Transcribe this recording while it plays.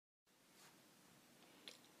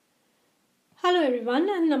Hello everyone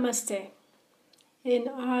and Namaste. In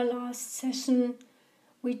our last session,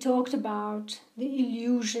 we talked about the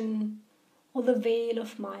illusion or the veil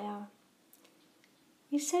of Maya.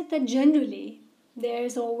 We said that generally there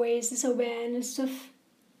is always this awareness of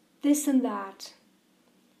this and that.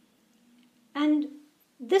 And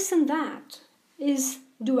this and that is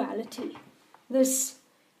duality. This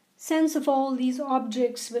sense of all these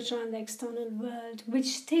objects which are in the external world,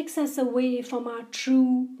 which takes us away from our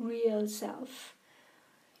true, real self.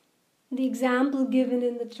 The example given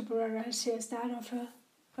in the Tripura Rahasya is that of a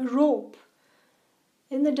rope.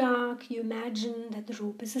 In the dark, you imagine that the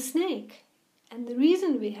rope is a snake. And the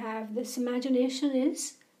reason we have this imagination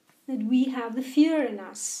is that we have the fear in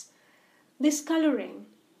us. This coloring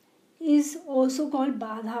is also called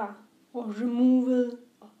badha, or removal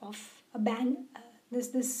of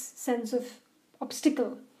this sense of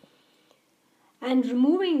obstacle. And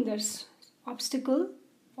removing this obstacle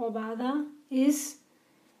or badha is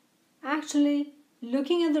actually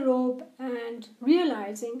looking at the rope and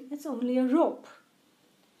realizing it's only a rope.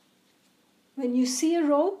 When you see a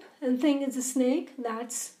rope and think it's a snake,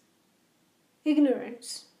 that's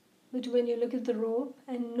ignorance. But when you look at the rope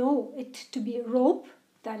and know it to be a rope,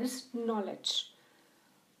 that is knowledge.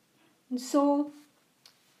 And so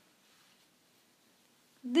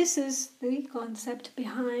this is the concept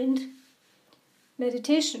behind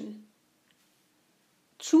meditation.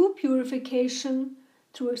 Through purification,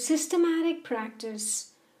 through a systematic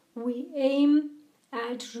practice, we aim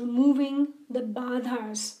at removing the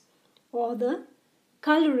badhas or the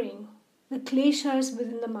coloring, the kleshas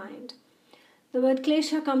within the mind. The word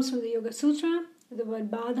klesha comes from the Yoga Sutra. The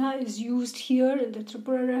word badha is used here in the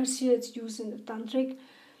Tripura Rahasya. It's used in the Tantric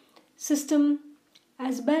system.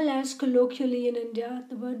 As well as colloquially in India,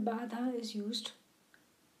 the word badha is used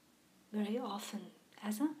very often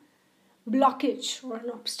as a blockage or an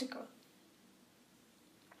obstacle.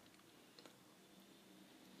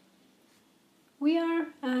 We are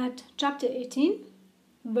at chapter 18,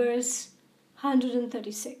 verse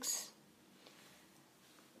 136.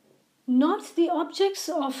 Not the objects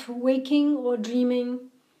of waking or dreaming,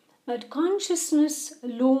 but consciousness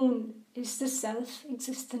alone is the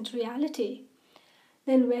self-existent reality.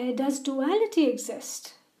 Then where does duality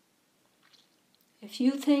exist? If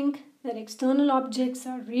you think that external objects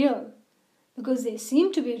are real because they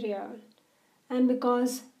seem to be real and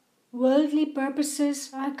because worldly purposes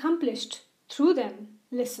are accomplished through them,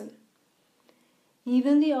 listen.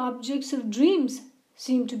 Even the objects of dreams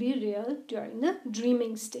seem to be real during the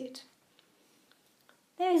dreaming state.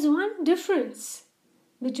 There is one difference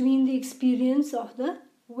between the experience of the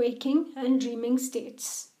waking and dreaming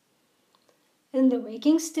states. In the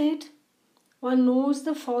waking state, one knows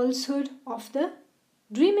the falsehood of the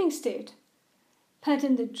dreaming state. But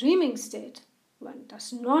in the dreaming state, one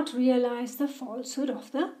does not realize the falsehood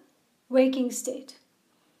of the waking state.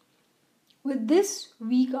 With this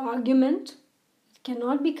weak argument, it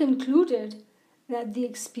cannot be concluded that the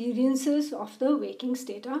experiences of the waking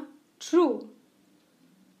state are true.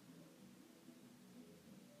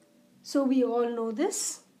 So we all know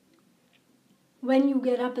this. When you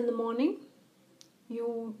get up in the morning,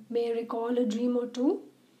 you may recall a dream or two,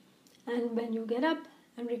 and when you get up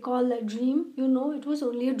and recall that dream, you know it was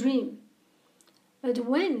only a dream. But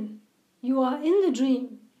when you are in the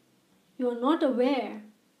dream, you are not aware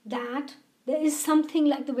that there is something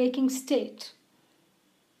like the waking state.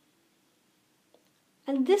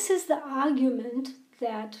 And this is the argument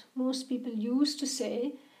that most people use to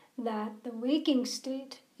say that the waking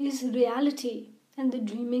state is reality and the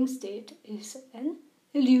dreaming state is an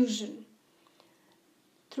illusion.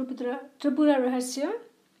 Tripura Rahasya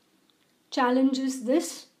challenges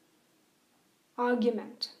this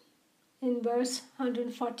argument. In verse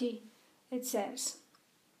 140, it says,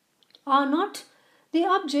 "Are not the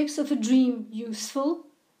objects of a dream useful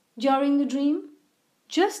during the dream,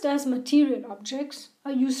 just as material objects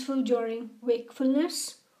are useful during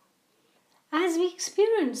wakefulness? As we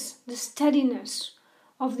experience the steadiness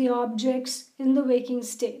of the objects in the waking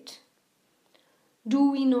state, do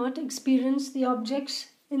we not experience the objects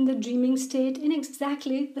in the dreaming state in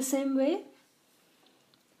exactly the same way?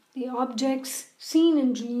 The objects seen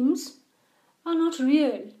in dreams are not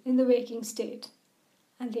real in the waking state,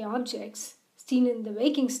 and the objects seen in the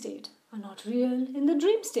waking state are not real in the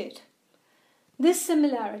dream state. This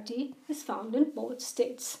similarity is found in both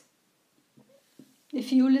states."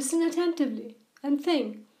 If you listen attentively and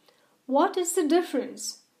think, what is the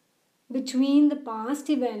difference between the past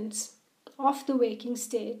events of the waking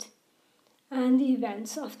state and the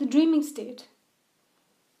events of the dreaming state?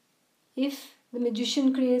 If the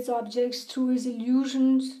magician creates objects through his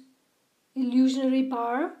illusionary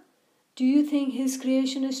power Do you think his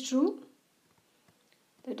creation is true?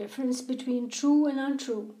 The difference between true and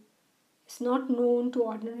untrue is not known to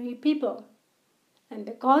ordinary people. And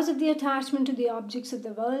because of the attachment to the objects of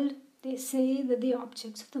the world, they say that the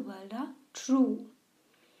objects of the world are true.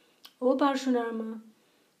 O Parshurama,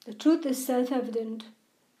 the truth is self-evident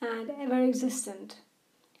and ever-existent.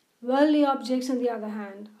 Worldly objects, on the other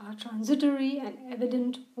hand, are transitory and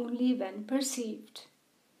evident only when perceived.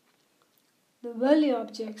 The worldly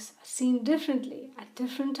objects are seen differently at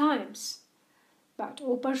different times. But,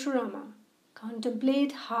 O Parshurama,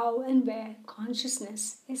 contemplate how and where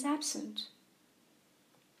consciousness is absent.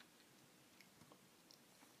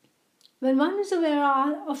 When one is aware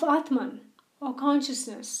of Atman or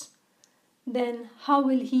consciousness, then how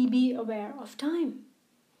will he be aware of time?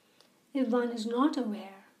 If one is not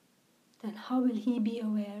aware, then how will he be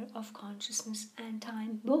aware of consciousness and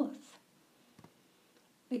time both?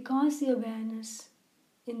 Because the awareness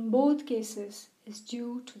in both cases is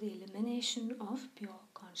due to the elimination of pure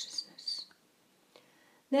consciousness.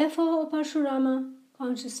 Therefore, O Parshurama,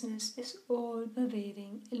 consciousness is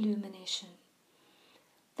all-pervading illumination.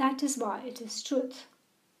 That is why it is truth.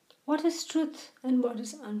 What is truth and what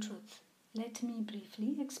is untruth? Let me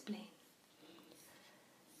briefly explain.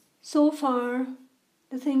 So far,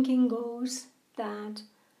 the thinking goes that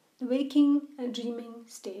the waking and dreaming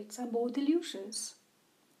states are both illusions,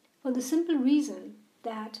 for the simple reason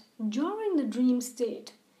that during the dream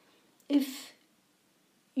state, if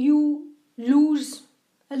you lose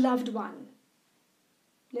a loved one,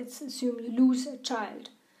 let's assume you lose a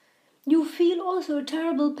child, you feel also a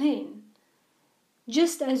terrible pain,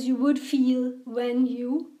 just as you would feel when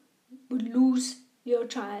you would lose your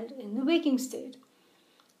child in the waking state.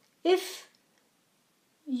 If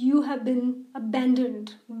you have been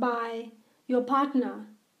abandoned by your partner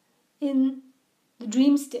in the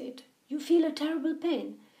dream state, you feel a terrible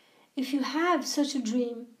pain. If you have such a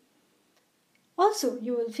dream, also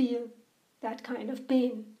you will feel that kind of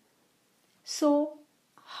pain. So,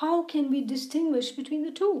 how can we distinguish between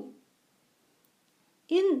the two?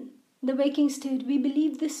 In the waking state, we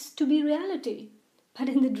believe this to be reality. But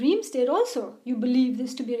in the dream state also, you believe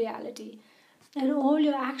this to be reality. And all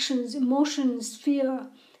your actions, emotions, fear,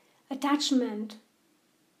 attachment,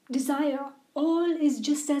 desire, all is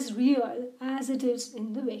just as real as it is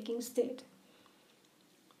in the waking state.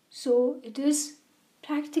 So it is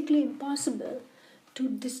practically impossible to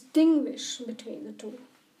distinguish between the two.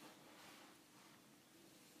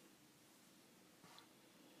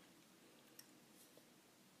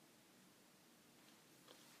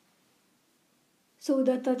 So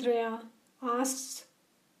Dattatreya asks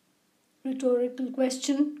rhetorical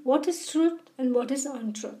question, what is truth and what is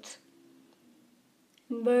untruth?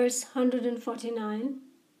 In verse 149,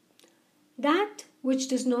 that which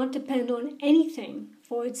does not depend on anything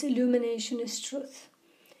for its illumination is truth.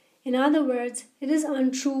 In other words, it is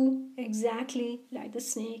untrue exactly like the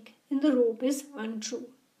snake in the rope is untrue.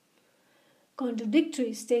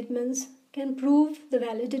 Contradictory statements can prove the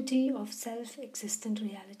validity of self-existent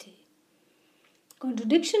reality.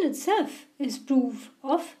 Contradiction itself is proof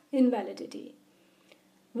of invalidity.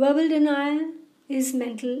 Verbal denial is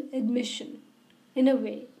mental admission. In a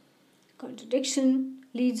way, contradiction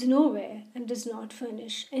leads nowhere and does not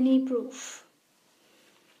furnish any proof.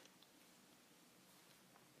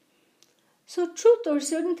 So truth or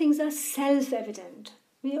certain things are self-evident.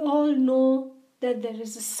 We all know that there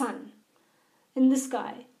is a sun in the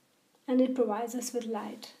sky and it provides us with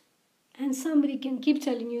light. And somebody can keep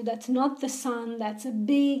telling you that's not the sun, that's a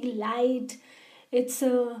big light, it's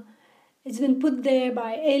been put there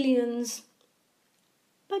by aliens.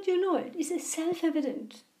 But you know it is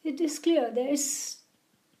self-evident. It is clear. There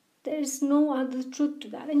is no other truth to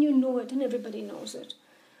that, and you know it, and everybody knows it.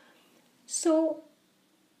 So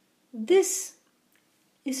this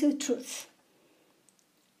is a truth.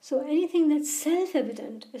 So anything that's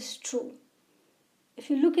self-evident is true. If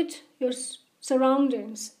you look at your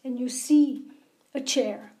surroundings and you see a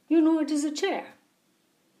chair, you know it is a chair.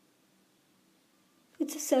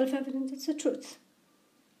 It's a self-evident, it's a truth.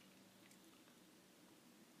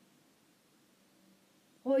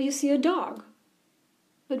 Or you see a dog.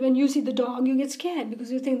 But when you see the dog, you get scared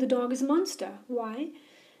because you think the dog is a monster. Why?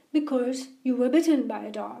 Because you were bitten by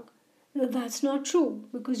a dog. That's not true,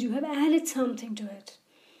 because you have added something to it.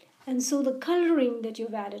 And so the coloring that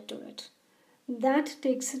you've added to it, that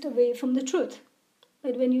takes it away from the truth.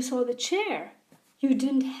 But when you saw the chair, you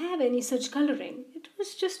didn't have any such coloring. It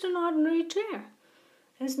was just an ordinary chair.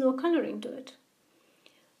 There's no coloring to it.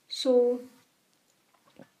 So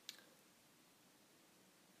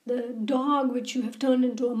the dog which you have turned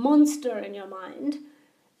into a monster in your mind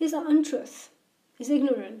is an untruth, is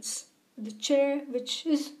ignorance. The chair, which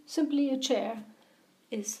is simply a chair,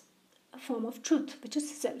 is a form of truth, which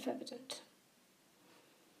is self-evident.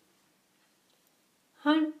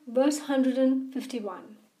 Verse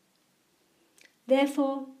 151.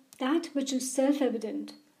 Therefore, that which is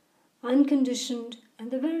self-evident, unconditioned,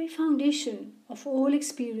 and the very foundation of all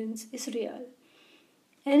experience is real.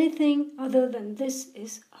 Anything other than this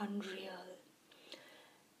is unreal.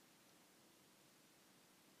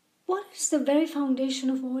 What is the very foundation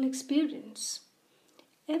of all experience?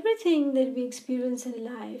 Everything that we experience in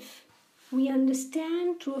life, we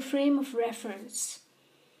understand through a frame of reference.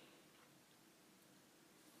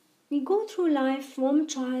 We go through life from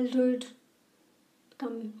childhood,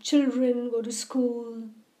 become children, go to school,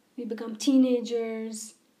 we become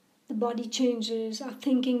teenagers, the body changes, our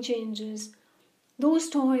thinking changes. Those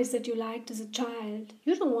toys that you liked as a child,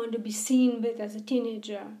 you don't want to be seen with as a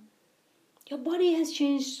teenager. Your body has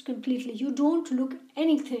changed completely. You don't look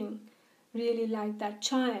anything really like that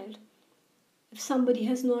child. If somebody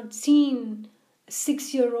has not seen a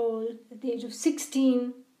 6-year-old at the age of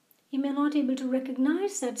 16, he may not be able to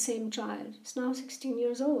recognize that same child. He's now 16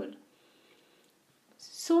 years old.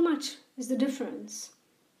 So much is the difference.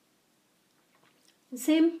 The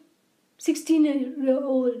same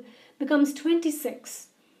 16-year-old becomes 26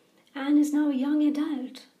 and is now a young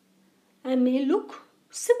adult and may look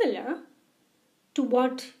similar to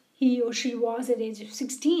what he or she was at the age of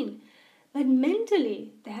 16. But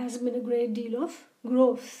mentally, there has been a great deal of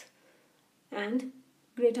growth and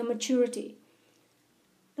greater maturity.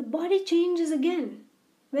 The body changes again.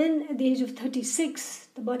 When at the age of 36,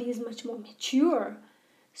 the body is much more mature,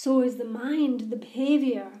 so is the mind, the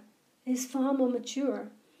behavior is far more mature.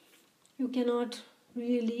 You cannot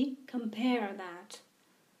really compare that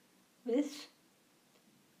with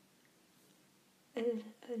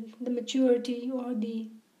the maturity or the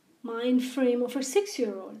mind frame of a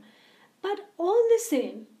 6-year-old. But all the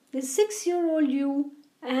same, the 6-year-old you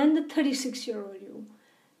and the 36-year-old you,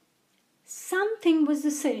 something was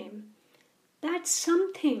the same. That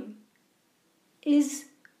something is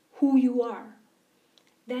who you are.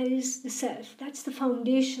 That is the self. That's the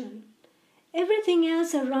foundation. Everything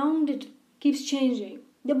else around it keeps changing.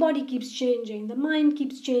 The body keeps changing. The mind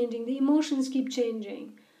keeps changing. The emotions keep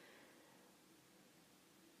changing.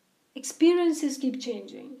 Experiences keep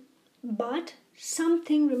changing, but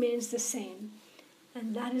something remains the same,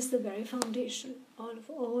 and that is the very foundation of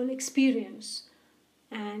all experience,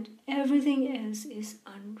 and everything else is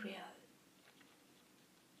unreal.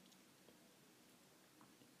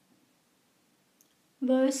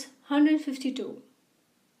 Verse 152.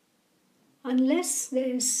 Unless there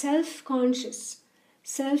is self-conscious,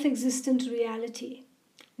 self-existent reality,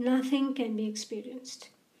 nothing can be experienced.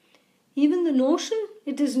 Even the notion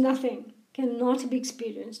it is nothing cannot be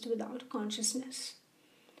experienced without consciousness.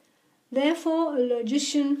 Therefore, a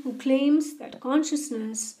logician who claims that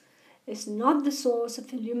consciousness is not the source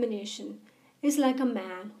of illumination is like a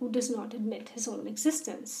man who does not admit his own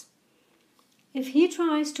existence. If he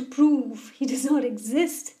tries to prove he does not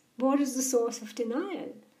exist, what is the source of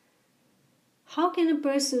denial? How can a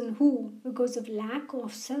person who, because of lack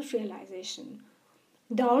of self-realization,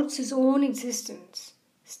 doubts his own existence,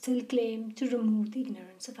 still claim to remove the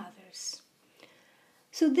ignorance of others?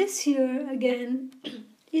 So this here again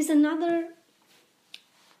is another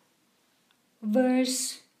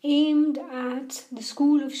verse aimed at the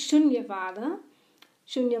school of Shunyavada.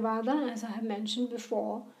 Shunyavada, as I have mentioned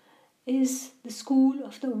before, is the school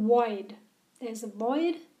of the void. There's a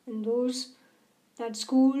void, and that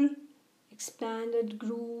school expanded,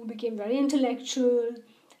 grew, became very intellectual,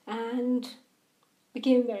 and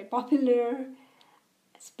became very popular,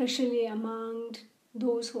 especially among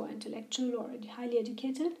those who are intellectual or highly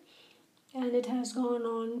educated. And it has gone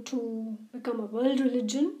on to become a world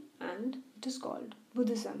religion, and it is called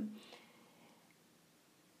Buddhism.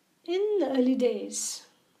 In the early days,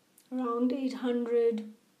 around 800,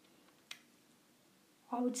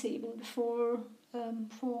 I would say even before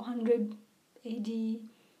 400 AD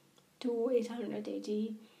to 800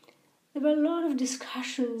 AD, there were a lot of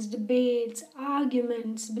discussions, debates,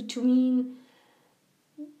 arguments between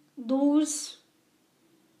those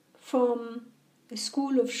from the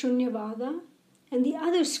school of Shunyavada and the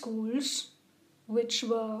other schools which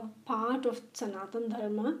were part of Sanatana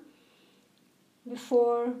Dharma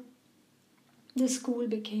before the school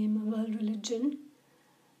became a world religion.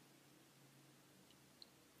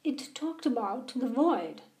 It talked about the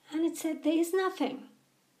void, and it said there is nothing.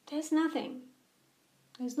 There's nothing.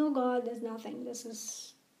 There's no God, there's nothing.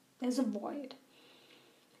 There's a void.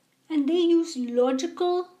 And they use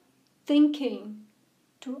logical thinking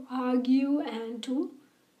to argue and to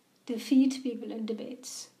defeat people in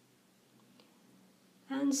debates.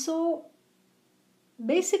 And so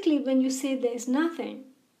basically when you say there's nothing,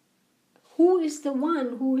 who is the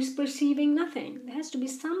one who is perceiving nothing? There has to be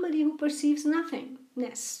somebody who perceives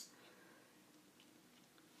nothingness.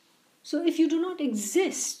 So if you do not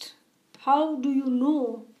exist, how do you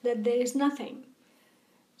know that there is nothing?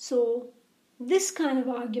 So this kind of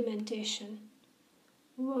argumentation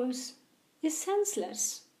is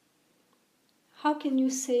senseless. How can you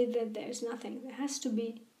say that there is nothing? There has to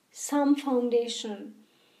be some foundation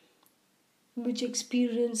which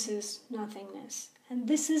experiences nothingness. And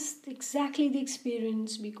this is exactly the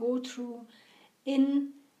experience we go through in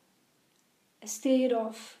a state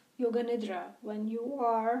of yoga nidra, when you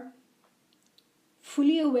are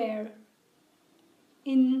fully aware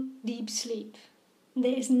in deep sleep.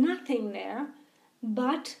 There is nothing there,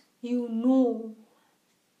 but you know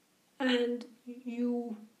and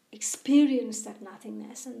you experience that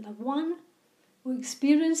nothingness. And the one who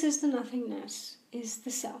experiences the nothingness is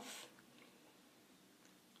the self.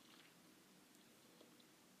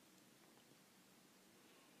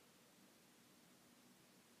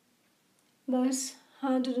 Verse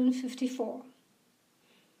 154.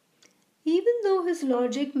 Even though his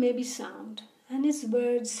logic may be sound and his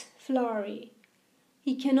words flowery,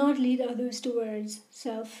 he cannot lead others towards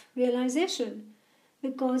self-realization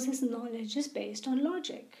because his knowledge is based on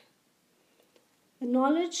logic. The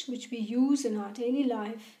knowledge which we use in our daily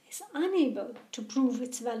life is unable to prove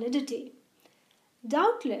its validity.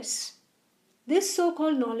 Doubtless, this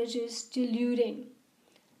so-called knowledge is deluding.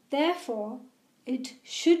 Therefore, it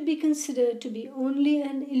should be considered to be only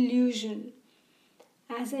an illusion.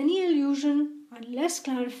 As any illusion, unless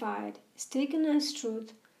clarified, is taken as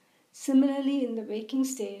truth, similarly in the waking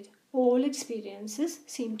state, all experiences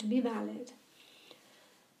seem to be valid.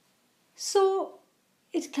 So,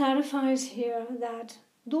 it clarifies here that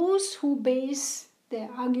those who base their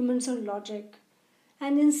arguments on logic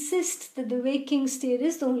and insist that the waking state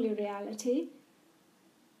is the only reality,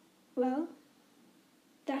 well,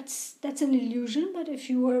 that's an illusion. But if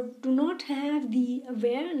you do not have the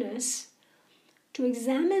awareness to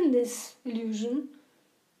examine this illusion,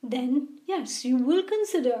 then yes, you will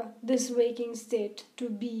consider this waking state to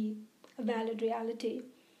be a valid reality.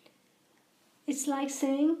 It's like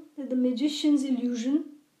saying that the magician's illusion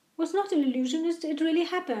was not an illusion, it really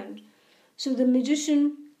happened. So the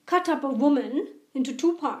magician cut up a woman into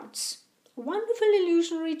two parts. A wonderful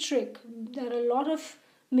illusionary trick that a lot of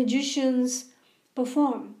magicians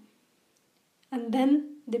perform. And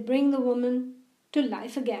then they bring the woman to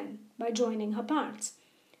life again by joining her parts.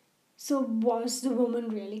 So was the woman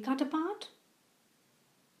really cut apart?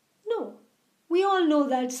 No. We all know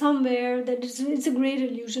that somewhere that it's a great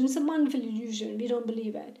illusion, it's a wonderful illusion, we don't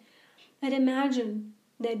believe it. But imagine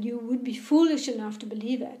that you would be foolish enough to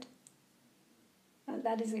believe it.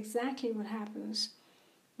 That is exactly what happens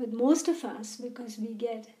with most of us, because we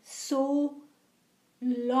get so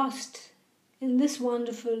lost in this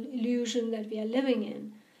wonderful illusion that we are living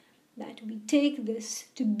in, that we take this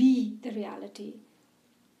to be the reality.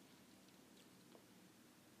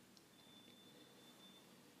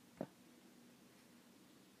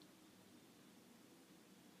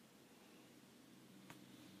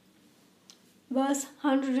 Verse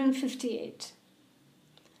 158.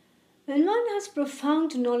 When one has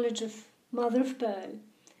profound knowledge of mother of pearl,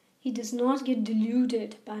 he does not get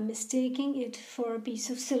deluded by mistaking it for a piece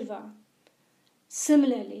of silver.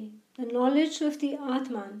 Similarly, the knowledge of the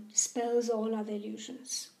Atman dispels all other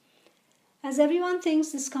illusions. As everyone thinks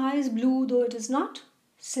the sky is blue though it is not,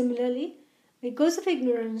 similarly, because of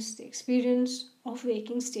ignorance, the experience of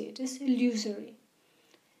waking state is illusory.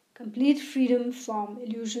 Complete freedom from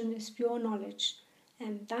illusion is pure knowledge,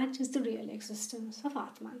 and that is the real existence of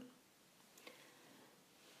Atman.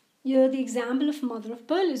 Here the example of mother of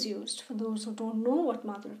pearl is used. For those who don't know what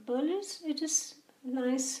mother of pearl is, it is a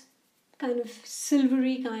nice kind of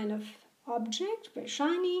silvery kind of object, very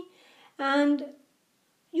shiny, and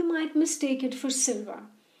you might mistake it for silver.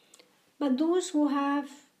 But those who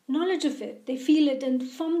have knowledge of it, they feel it, and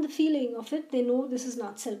from the feeling of it, they know this is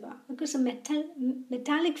not silver, because a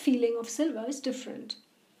metallic feeling of silver is different.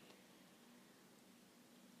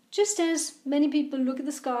 Just as many people look at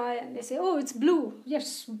the sky and they say, oh, it's blue.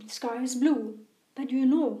 Yes, the sky is blue. But you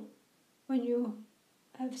know, when you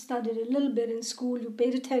have studied a little bit in school, you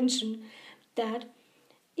paid attention, that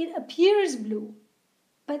it appears blue.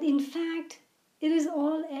 But in fact, it is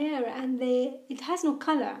all air and it has no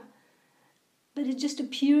color. But it just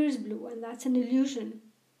appears blue, and that's an illusion.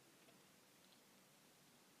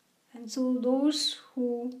 And so those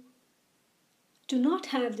who do not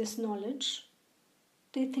have this knowledge,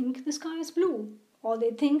 they think the sky is blue, or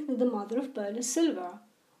they think that the mother of pearl is silver,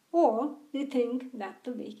 or they think that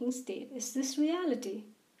the waking state is this reality.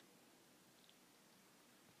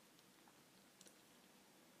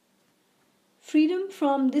 Freedom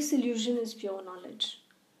from this illusion is pure knowledge.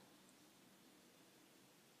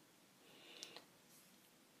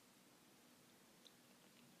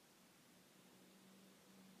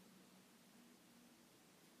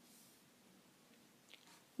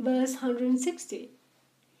 Verse 160.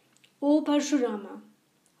 O Parshurama,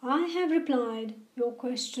 I have replied your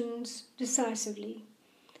questions decisively.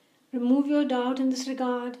 Remove your doubt in this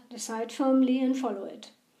regard, decide firmly and follow it.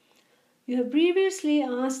 You have previously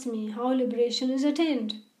asked me how liberation is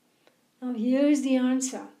attained. Now here is the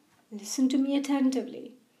answer. Listen to me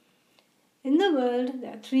attentively. In the world,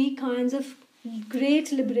 there are three kinds of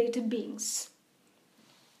great liberated beings.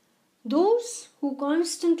 Those who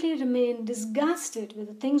constantly remain disgusted with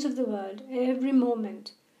the things of the world every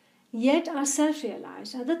moment, yet are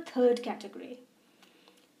self-realized, are the third category.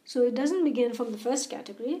 So it doesn't begin from the first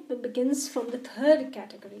category, but begins from the third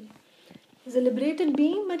category. He's a liberated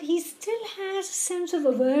being, but he still has a sense of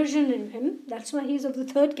aversion in him. That's why he's of the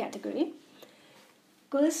third category.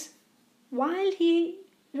 Because while he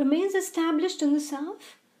remains established in the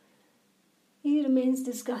self, he remains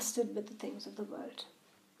disgusted with the things of the world.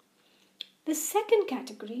 The second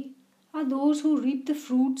category are those who reap the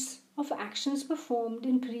fruits of actions performed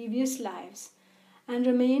in previous lives and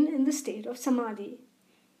remain in the state of samadhi.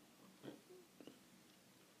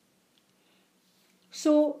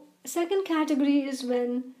 So, second category is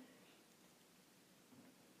when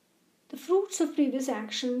the fruits of previous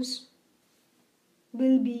actions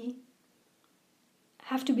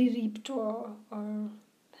have to be reaped or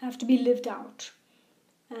have to be lived out,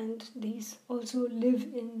 and these also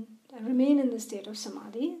remain in the state of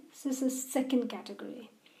samadhi. This is the second category.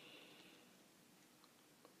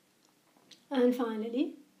 And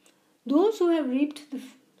finally, those who have reaped the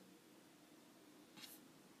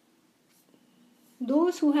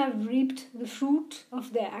fruit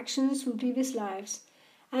of their actions from previous lives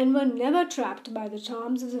and were never trapped by the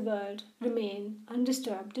charms of the world remain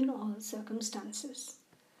undisturbed in all circumstances.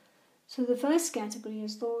 So the first category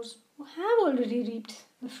is those who have already reaped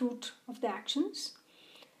the fruit of their actions.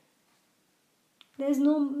 There's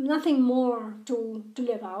nothing more to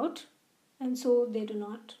live out, and so they're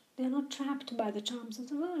not trapped by the charms of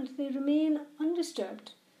the world. They remain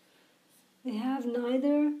undisturbed. They have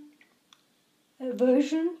neither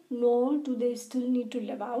aversion nor do they still need to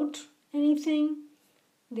live out anything.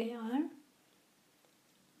 They are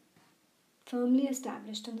firmly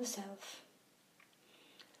established in the self.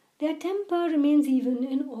 Their temper remains even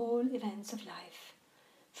in all events of life.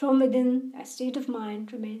 From within, their state of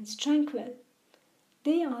mind remains tranquil.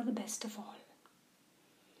 They are the best of all.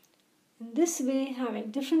 In this way,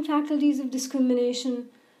 having different faculties of discrimination,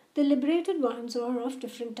 the liberated ones are of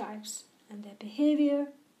different types, and their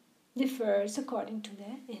behavior differs according to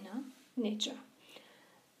their inner nature.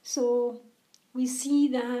 So, we see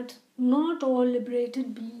that not all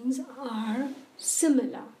liberated beings are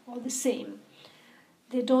similar or the same.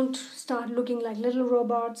 They don't start looking like little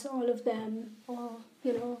robots, all of them, or,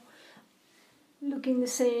 looking the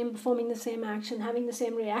same, performing the same action, having the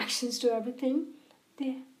same reactions to everything.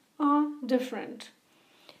 They are different.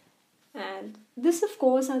 And this, of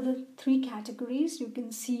course, are the three categories. You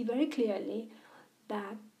can see very clearly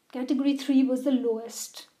that category 3 was the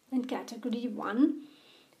lowest and category 1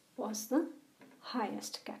 was the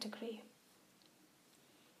highest category.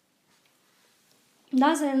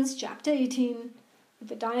 Thus ends chapter 18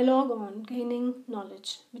 with a dialogue on gaining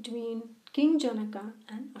knowledge between King Janaka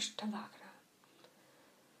and Ashtavakra.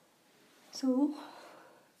 So,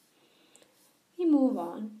 we move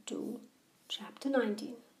on to chapter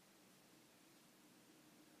 19.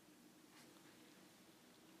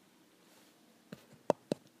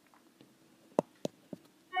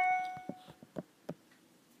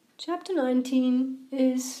 Chapter 19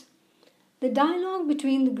 is the dialogue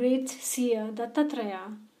between the great seer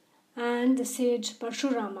Dattatreya and the sage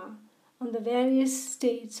Parshurama on the various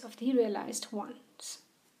states of the realized ones.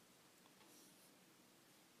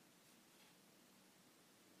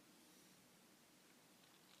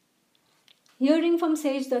 Hearing from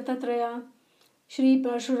sage Dattatreya, Sri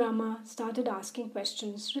Parshurama started asking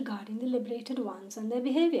questions regarding the liberated ones and their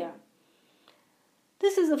behavior.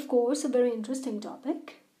 This is, of course, a very interesting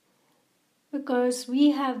topic because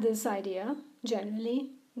we have this idea generally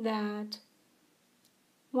that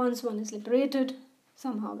once one is liberated,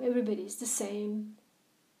 somehow everybody is the same.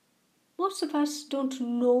 Most of us don't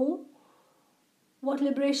know what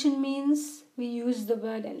liberation means. We use the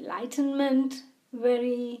word enlightenment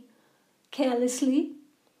very carelessly,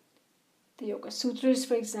 The Yoga Sutras,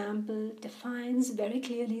 for example, defines very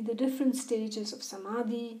clearly the different stages of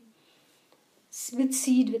samadhi, with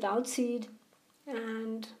seed, without seed,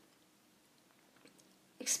 and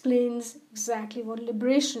explains exactly what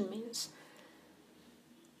liberation means.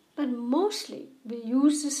 But mostly we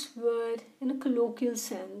use this word in a colloquial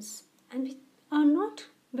sense and we are not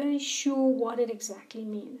very sure what it exactly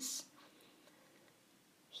means.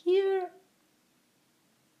 Here,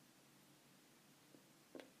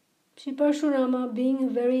 Sri Parshurama, being a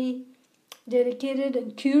very dedicated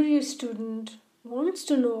and curious student, wants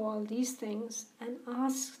to know all these things and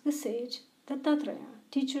asks the sage Dattatreya,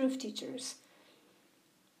 teacher of teachers,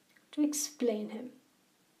 to explain him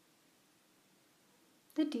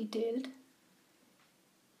the detailed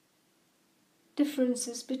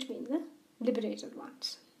differences between the liberated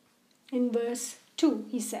ones. In verse 2,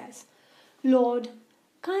 he says, Lord,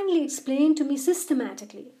 kindly explain to me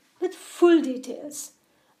systematically, with full details,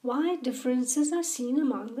 why differences are seen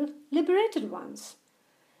among the liberated ones.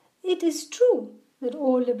 It is true that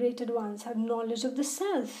all liberated ones have knowledge of the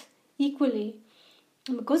self equally,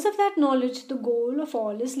 and because of that knowledge, the goal of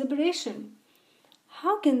all is liberation.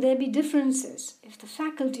 How can there be differences if the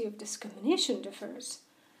faculty of discrimination differs?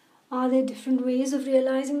 Are there different ways of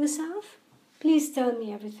realizing the self? Please tell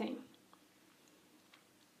me everything.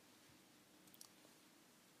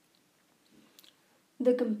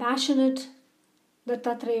 The compassionate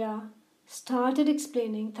Dattatreya started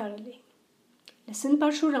explaining thoroughly. Listen,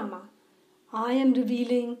 Parshurama, I am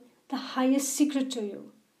revealing the highest secret to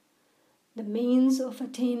you. The means of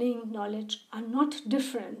attaining knowledge are not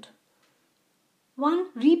different. One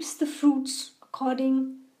reaps the fruits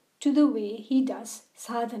according to the way he does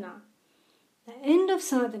sadhana. The end of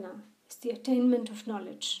sadhana is the attainment of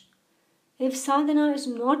knowledge. If sadhana is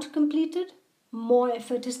not completed, more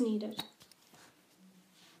effort is needed.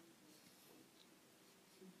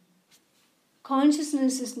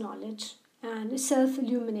 Consciousness is knowledge and is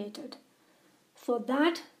self-illuminated. For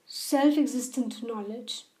that self-existent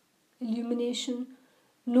knowledge, illumination,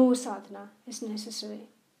 no sadhana is necessary.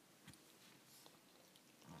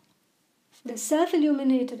 The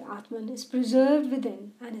self-illuminated Atman is preserved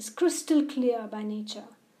within and is crystal clear by nature.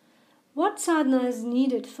 What sadhana is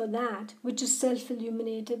needed for that which is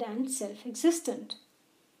self-illuminated and self-existent?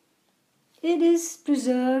 It is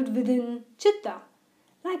preserved within Chitta,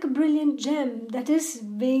 like a brilliant gem that is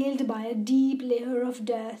veiled by a deep layer of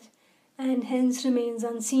dirt and hence remains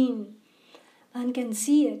unseen. One can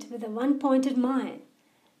see it with a one-pointed mind.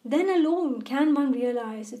 Then alone can one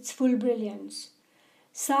realize its full brilliance.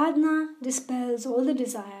 Sadhana dispels all the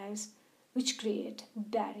desires which create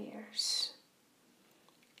barriers.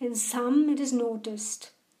 In some, it is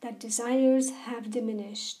noticed that desires have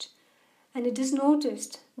diminished, and it is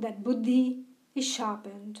noticed that buddhi is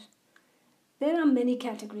sharpened. There are many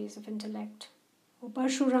categories of intellect. O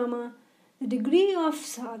Parshurama, the degree of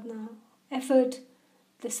sadhana, effort,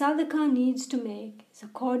 the sadhaka needs to make is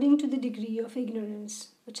according to the degree of ignorance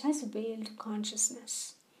which has veiled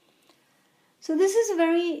consciousness. So this is a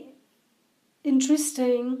very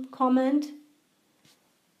interesting comment.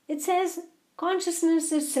 It says,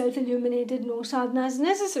 consciousness is self-illuminated, no sadhana is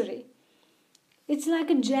necessary. It's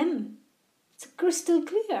like a gem. It's crystal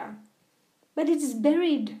clear, but it is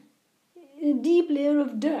buried in a deep layer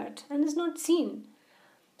of dirt and is not seen.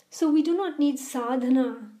 So we do not need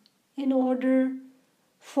sadhana in order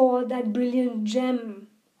for that brilliant gem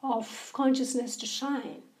of consciousness to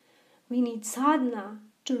shine. We need sadhana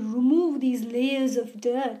to remove these layers of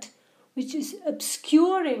dirt which is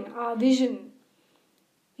obscuring our vision.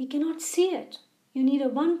 We cannot see it. You need a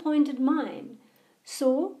one-pointed mind.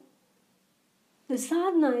 So the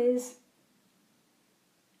sadhana is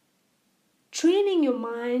training your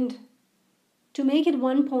mind to make it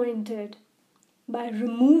one-pointed by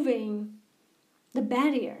removing the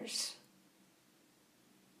barriers.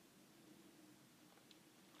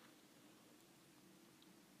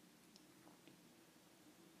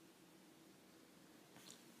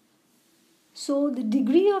 So the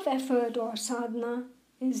degree of effort or sadhana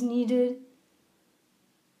is needed,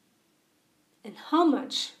 and how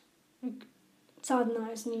much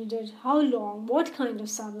sadhana is needed, how long, what kind of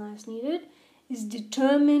sadhana is needed, is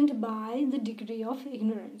determined by the degree of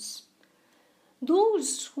ignorance.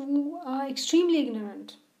 Those who are extremely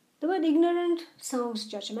ignorant, the word ignorant sounds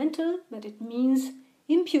judgmental, but it means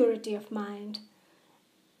impurity of mind.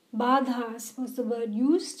 Badhas was the word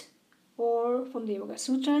used, or from the Yoga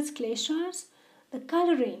Sutras, kleshas, the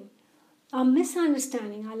coloring, our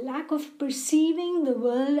misunderstanding, our lack of perceiving the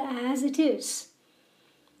world as it is.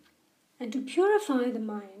 And to purify the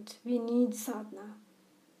mind, we need sadhana.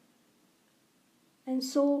 And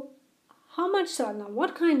so, How much sadhana?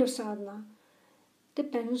 What kind of sadhana?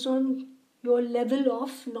 Depends on your level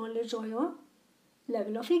of knowledge or your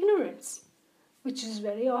level of ignorance, which is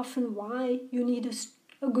very often why you need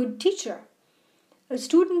a good teacher. A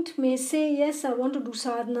student may say, yes, I want to do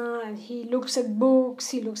sadhana, and he looks at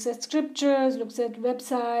books, he looks at scriptures, looks at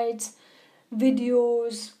websites,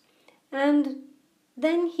 videos, and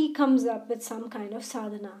then he comes up with some kind of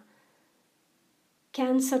sadhana.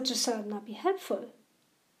 Can such a sadhana be helpful?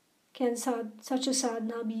 Can such a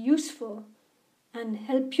sadhana be useful and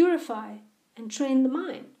help purify and train the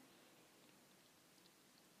mind?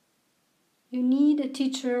 You need a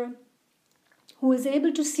teacher who is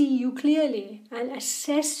able to see you clearly and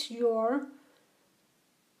assess your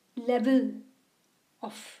level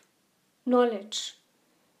of knowledge.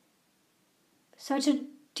 Such a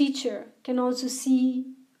teacher can also see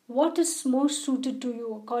what is most suited to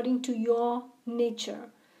you according to your nature,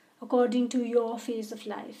 according to your phase of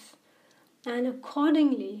life. And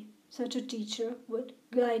accordingly, such a teacher would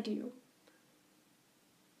guide you.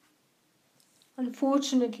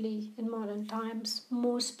 Unfortunately, in modern times,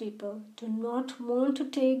 most people do not want to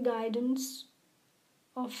take guidance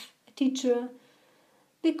of a teacher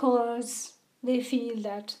because they feel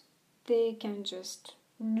that they can just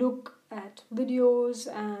look at videos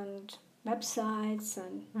and websites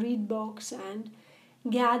and read books and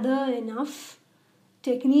gather enough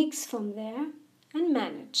techniques from there and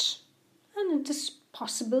manage. And it is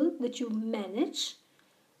possible that you manage.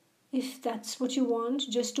 If that's what you want,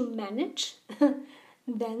 just to manage,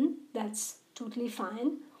 then that's totally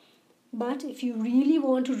fine. But if you really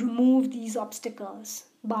want to remove these obstacles,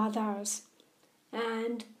 badhas,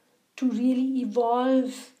 and to really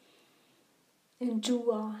evolve into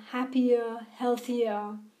a happier,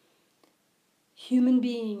 healthier human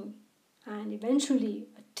being and eventually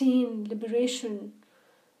attain liberation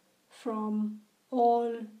from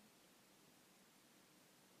all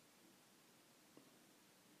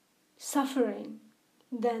suffering,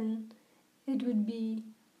 then it would be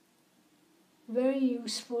very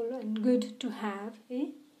useful and good to have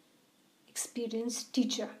an experienced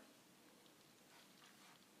teacher.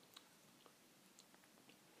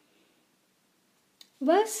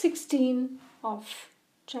 Verse 16 of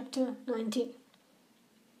chapter 19.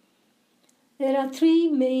 There are three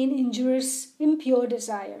main injurious, impure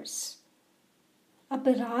desires: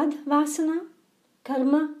 aparadh vasana,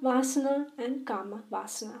 karma vasana, and kama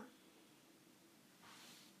vasana.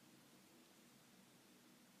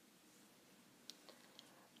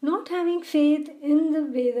 Not having faith in the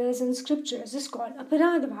Vedas and scriptures is called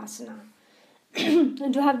aparadh vasana.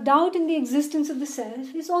 And to have doubt in the existence of the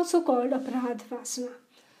self is also called aparadh vasana.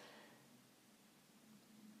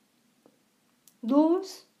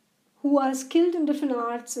 Those who are skilled in different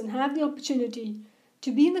arts and have the opportunity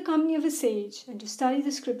to be in the company of a sage and to study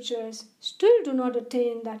the scriptures still do not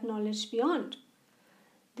attain that knowledge beyond.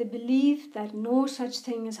 They believe that no such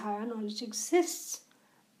thing as higher knowledge exists.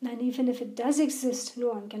 And even if it does exist, no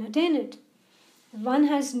one can attain it. If one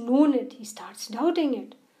has known it, he starts doubting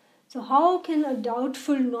it. So how can a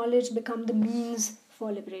doubtful knowledge become the means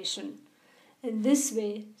for liberation? In this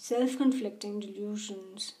way, self-conflicting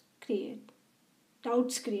delusions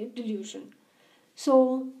doubts create delusion.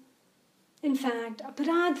 So, in fact,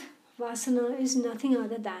 aparadh vasana is nothing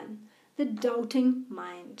other than the doubting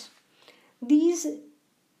mind. These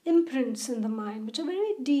imprints in the mind, which are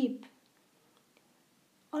very deep,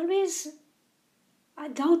 always are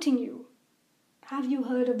doubting you. Have you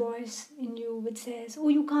heard a voice in you which says, oh,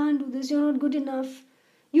 you can't do this, you're not good enough,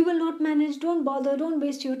 you will not manage, don't bother, don't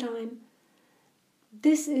waste your time?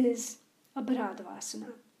 This is aparadh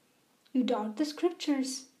vasana. You doubt the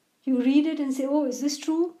scriptures. You read it and say, oh, is this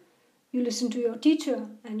true? You listen to your teacher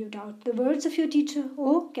and you doubt the words of your teacher.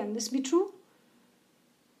 Oh, can this be true?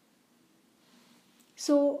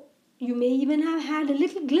 So you may even have had a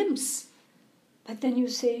little glimpse. But then you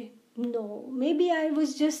say, no, maybe I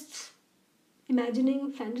was just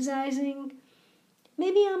imagining, fantasizing.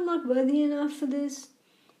 Maybe I'm not worthy enough for this.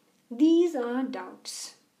 These are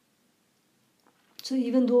doubts. So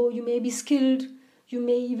even though you may be skilled, you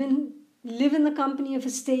may even live in the company of a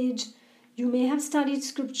sage, you may have studied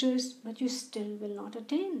scriptures, but you still will not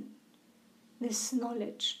attain this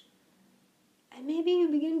knowledge. And maybe you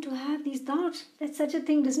begin to have these doubts that such a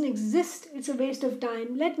thing doesn't exist. It's a waste of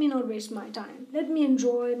time. Let me not waste my time. Let me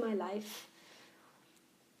enjoy my life.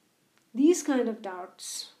 These kind of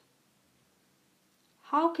doubts.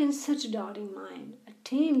 How can such a doubting mind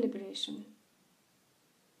attain liberation?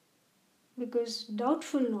 Because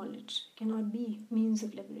doubtful knowledge cannot be means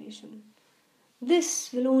of liberation. This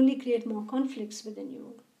will only create more conflicts within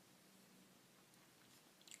you.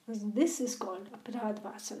 Because this is called aparadh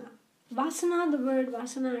vasana. Vasana, the word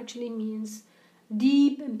vasana actually means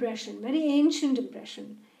deep impression, very ancient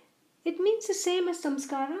impression. It means the same as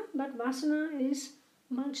samskara, but vasana is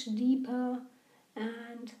much deeper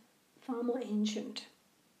and far more ancient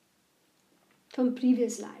from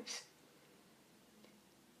previous lives.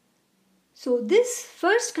 So this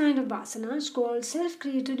first kind of vasana is called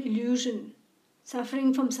self-created illusion.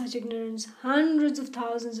 Suffering from such ignorance, hundreds of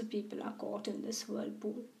thousands of people are caught in this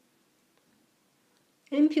whirlpool.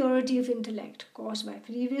 Impurity of intellect caused by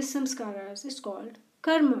previous samskaras is called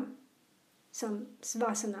karma,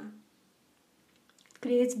 vasana. It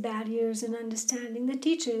creates barriers in understanding the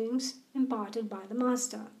teachings imparted by the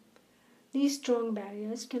master. These strong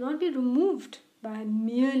barriers cannot be removed by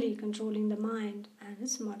merely controlling the mind and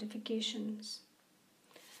its modifications.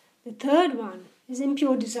 The third one is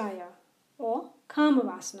impure desire, or kama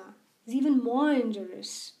vasana, is even more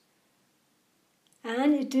injurious.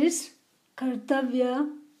 And it is kartavya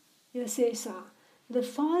yasesa, the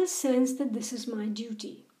false sense that this is my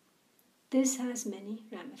duty. This has many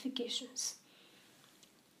ramifications.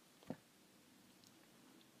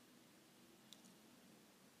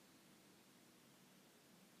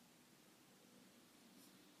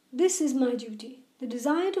 This is my duty. The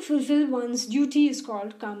desire to fulfill one's duty is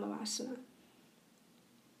called kama vasana.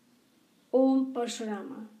 Om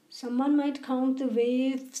Parshurama. Someone might count the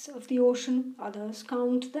waves of the ocean, others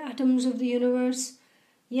count the atoms of the universe,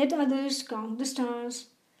 yet others count the stars.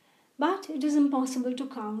 But it is impossible to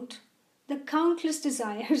count the countless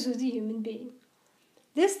desires of the human being.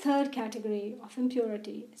 This third category of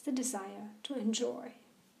impurity is the desire to enjoy.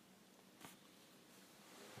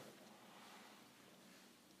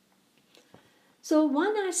 So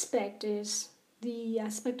one aspect is the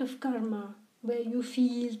aspect of karma, where you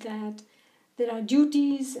feel that there are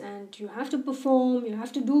duties and you have to perform, you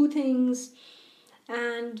have to do things,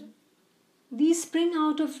 and these spring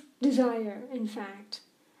out of desire, in fact,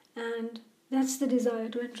 and that's the desire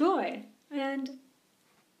to enjoy. And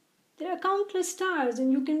there are countless stars,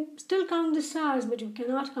 and you can still count the stars, but you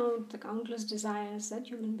cannot count the countless desires that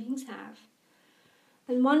human beings have.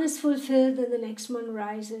 When one is fulfilled, then the next one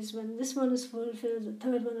rises. When this one is fulfilled, the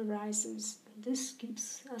third one arises. And this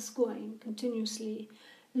keeps us going continuously,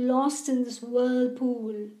 lost in this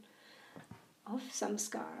whirlpool of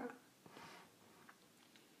samskara.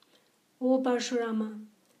 O Parshurama,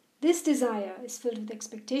 this desire is filled with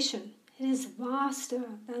expectation. It is vaster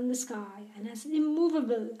than the sky and as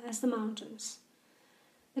immovable as the mountains.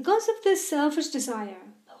 Because of this selfish desire,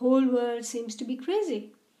 the whole world seems to be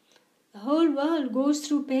crazy. The whole world goes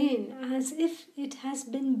through pain as if it has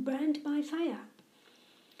been burnt by fire.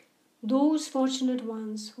 Those fortunate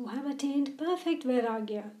ones who have attained perfect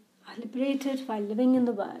vairagya are liberated while living in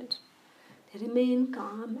the world. They remain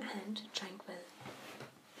calm and tranquil.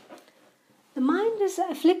 The mind is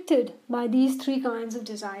afflicted by these three kinds of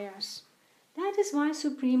desires. That is why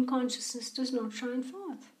supreme consciousness does not shine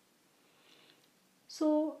forth.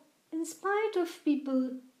 So, in spite of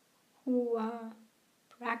people who are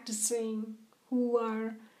practicing, who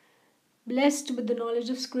are blessed with the knowledge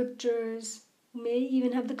of scriptures, who may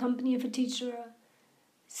even have the company of a teacher,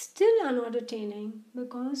 still are not attaining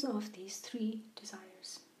because of these three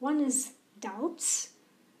desires. One is doubts,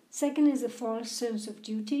 second is a false sense of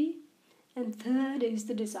duty, and third is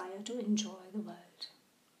the desire to enjoy the world.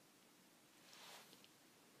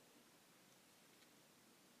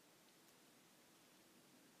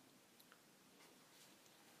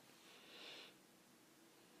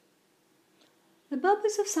 The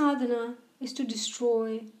purpose of sadhana is to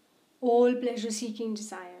destroy all pleasure-seeking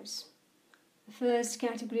desires. The first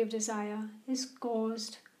category of desire is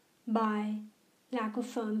caused by lack of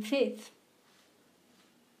firm faith.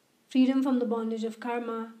 Freedom from the bondage of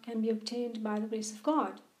karma can be obtained by the grace of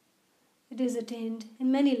God. It is attained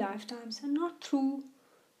in many lifetimes and not through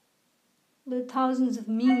the thousands of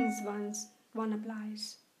means one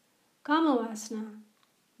applies. Kama vasana,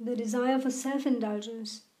 the desire for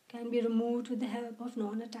self-indulgence, can be removed with the help of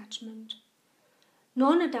non-attachment.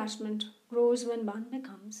 Non-attachment grows when one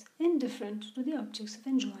becomes indifferent to the objects of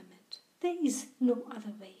enjoyment. There is no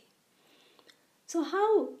other way. So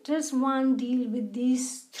how does one deal with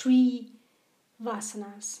these three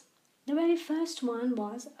vasanas? The very first one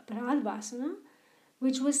was aparad vasana,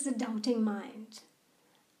 which was the doubting mind.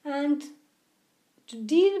 And to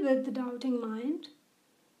deal with the doubting mind,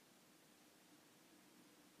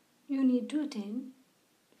 you need to attain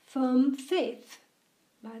firm faith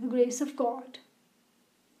by the grace of God.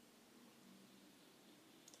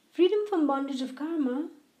 Freedom from bondage of karma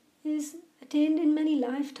is attained in many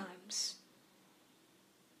lifetimes.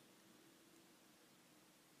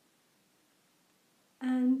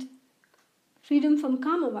 And freedom from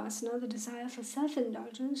kama vasana, the desire for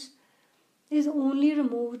self-indulgence, is only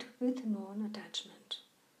removed with non-attachment,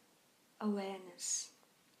 awareness.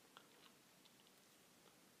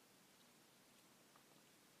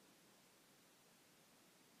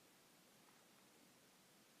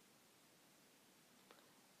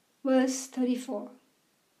 Verse 34.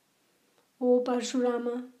 O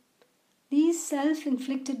Parshurama, these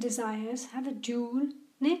self-inflicted desires have a dual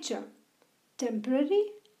nature,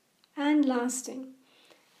 temporary and lasting.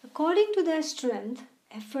 According to their strength,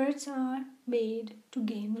 efforts are made to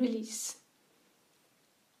gain release.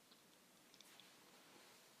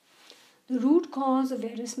 The root cause of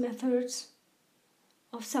various methods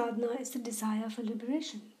of sadhana is the desire for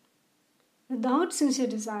liberation. Without sincere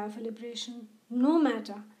desire for liberation, no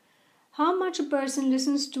matter how much a person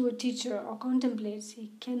listens to a teacher or contemplates,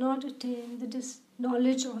 he cannot attain the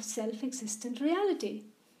knowledge of self-existent reality.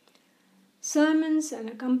 Sermons and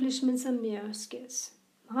accomplishments are mere skills.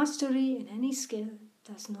 Mastery in any skill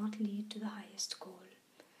does not lead to the highest goal.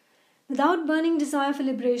 Without burning desire for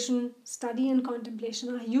liberation, study and contemplation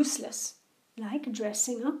are useless, like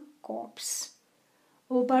dressing a corpse.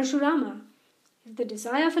 O Parshurama, if the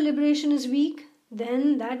desire for liberation is weak,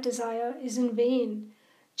 then that desire is in vain,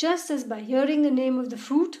 just as by hearing the name of the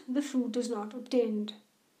fruit is not obtained.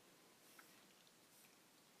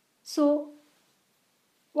 So,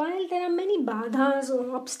 while there are many badhas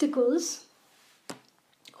or obstacles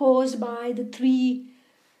caused by the three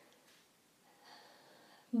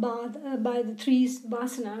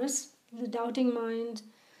vasanas, the doubting mind,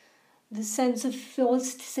 the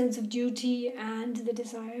false sense of duty, and the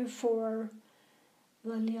desire for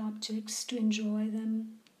worldly objects to enjoy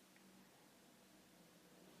them,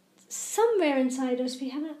 somewhere inside us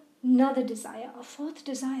we have another desire, a fourth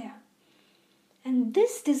desire. And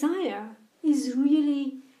this desire is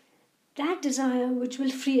really that desire which will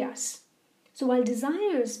free us. So while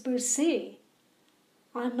desires per se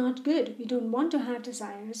are not good, we don't want to have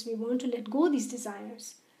desires, we want to let go of these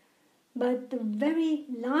desires. But the very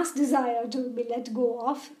last desire to be let go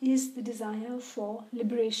of is the desire for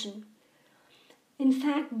liberation. In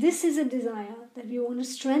fact, this is a desire that we want to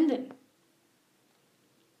strengthen.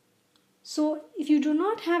 So if you do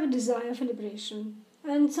not have a desire for liberation,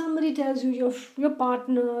 and somebody tells you, your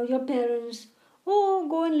partner, your parents, oh,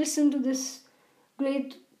 go and listen to this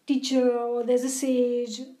great teacher, or there's a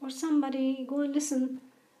sage, or somebody, go and listen.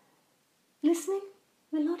 Listening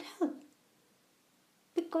will not help,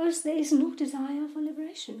 because there is no desire for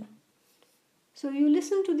liberation. So you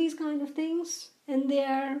listen to these kind of things, and they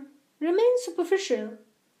remain superficial.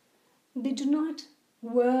 They do not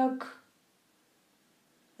work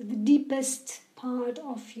with the deepest part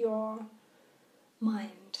of your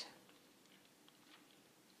mind.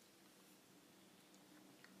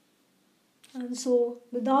 And so,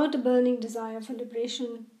 without a burning desire for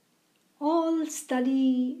liberation, all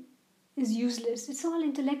study is useless. It's all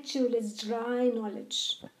intellectual, it's dry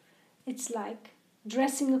knowledge. It's like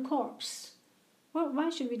dressing a corpse. Well,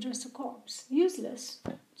 why should we dress a corpse? Useless.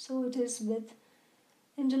 So it is with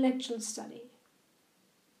intellectual study.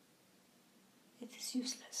 It is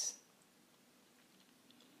useless.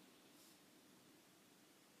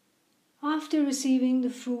 After receiving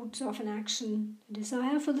the fruits of an action, the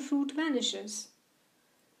desire for the fruit vanishes.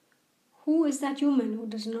 Who is that human who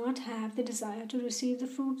does not have the desire to receive the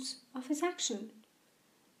fruits of his action?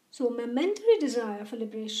 So momentary desire for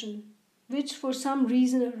liberation, which for some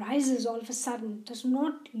reason arises all of a sudden, does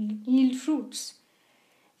not yield fruits.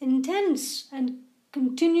 Intense and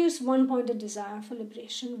continuous one-pointed desire for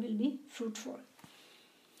liberation will be fruitful.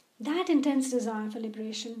 That intense desire for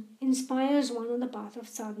liberation inspires one on the path of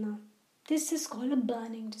sadhana. This is called a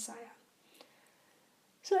burning desire.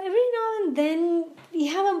 So every now and then we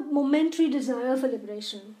have a momentary desire for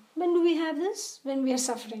liberation. When do we have this? When we are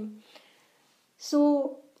suffering.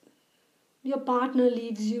 So your partner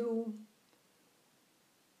leaves you,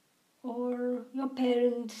 or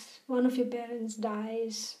one of your parents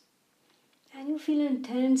dies, and you feel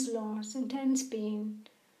intense loss, intense pain.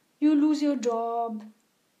 You lose your job,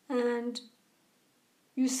 and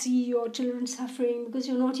you see your children suffering because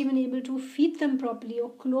you're not even able to feed them properly or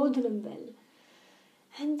clothe them well.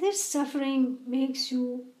 And this suffering makes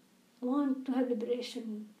you want to have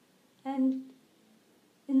liberation. And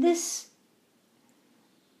in this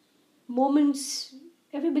moments,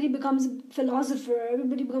 everybody becomes a philosopher,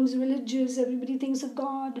 everybody becomes religious, everybody thinks of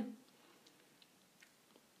God.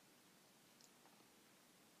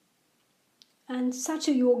 And such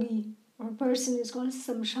a yogi or person is called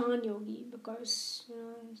Samshan Yogi, because he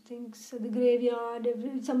thinks at the graveyard,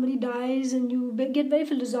 if somebody dies, and you get very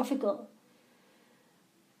philosophical.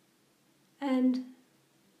 And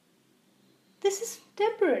this is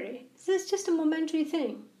temporary. This is just a momentary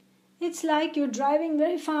thing. It's like you're driving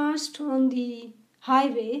very fast on the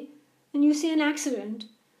highway and you see an accident.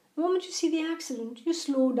 The moment you see the accident, you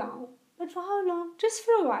slow down. But for how long? Just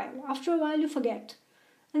for a while. After a while, you forget.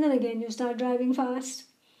 And then again, you start driving fast.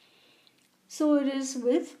 So it is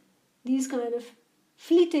with these kind of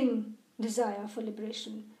fleeting desire for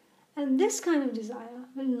liberation. And this kind of desire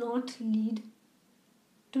will not lead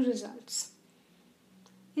to results.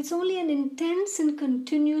 It's only an intense and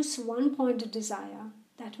continuous one-pointed desire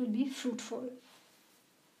that will be fruitful.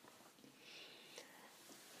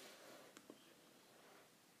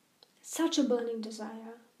 Such a burning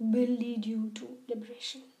desire will lead you to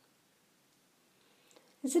liberation.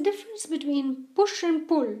 There's a difference between push and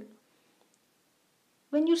pull.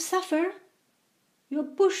 When you suffer, you're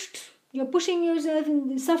pushing yourself,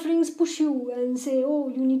 and the sufferings push you and say, oh,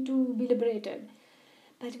 you need to be liberated.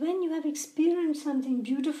 But when you have experienced something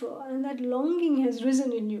beautiful and that longing has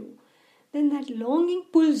risen in you, then that longing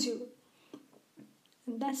pulls you.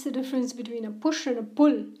 And that's the difference between a push and a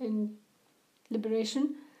pull in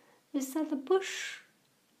liberation, is that the push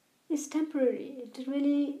is temporary. It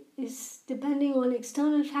really is depending on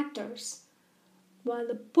external factors, while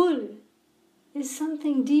the pull is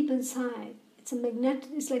something deep inside. It's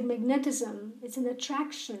like magnetism. It's an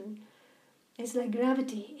attraction. It's like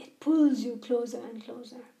gravity. It pulls you closer and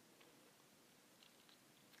closer.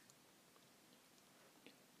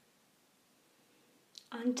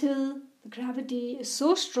 Until the gravity is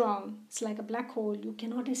so strong, it's like a black hole. You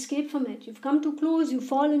cannot escape from it. You've come too close, you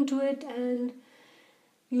fall into it, and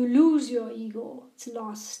you lose your ego. It's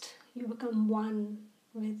lost. You become one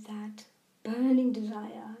with that burning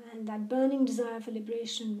desire, and that burning desire for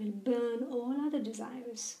liberation will burn all other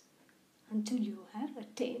desires until you have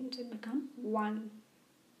attained and become one.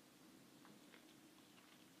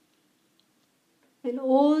 When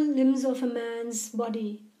all limbs of a man's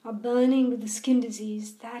body are burning with the skin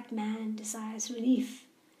disease, that man desires relief.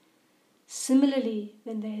 Similarly,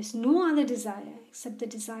 when there is no other desire except the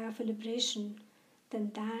desire for liberation,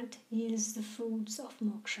 then that yields the fruits of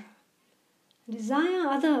moksha. Desire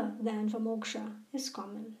other than for moksha is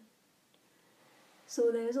common. So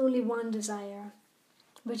there is only one desire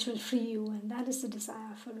which will free you, and that is the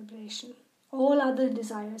desire for liberation. All other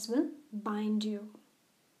desires will bind you.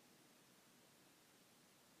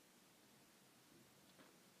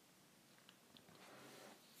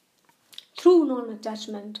 Through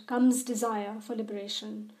non-attachment comes desire for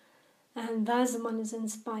liberation, and thus one is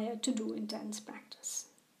inspired to do intense practice.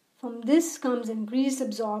 From this comes increased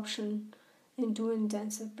absorption into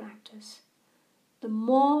intensive practice. The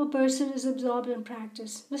more a person is absorbed in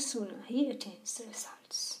practice, the sooner he attains the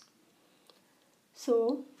results.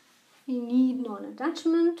 So, we need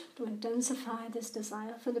non-attachment to intensify this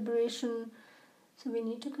desire for liberation. So we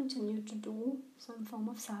need to continue to do some form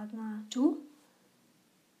of sadhana to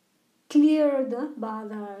clear the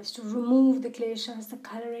badhas, to remove the kleshas, the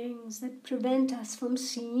colorings that prevent us from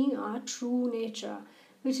seeing our true nature,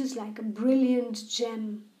 which is like a brilliant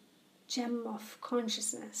gem of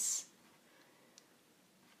consciousness.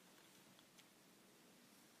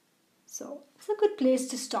 So it's a good place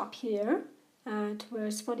to stop here at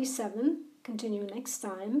verse 47. Continue next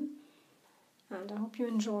time. And I hope you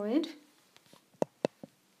enjoyed.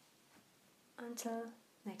 Until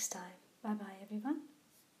next time.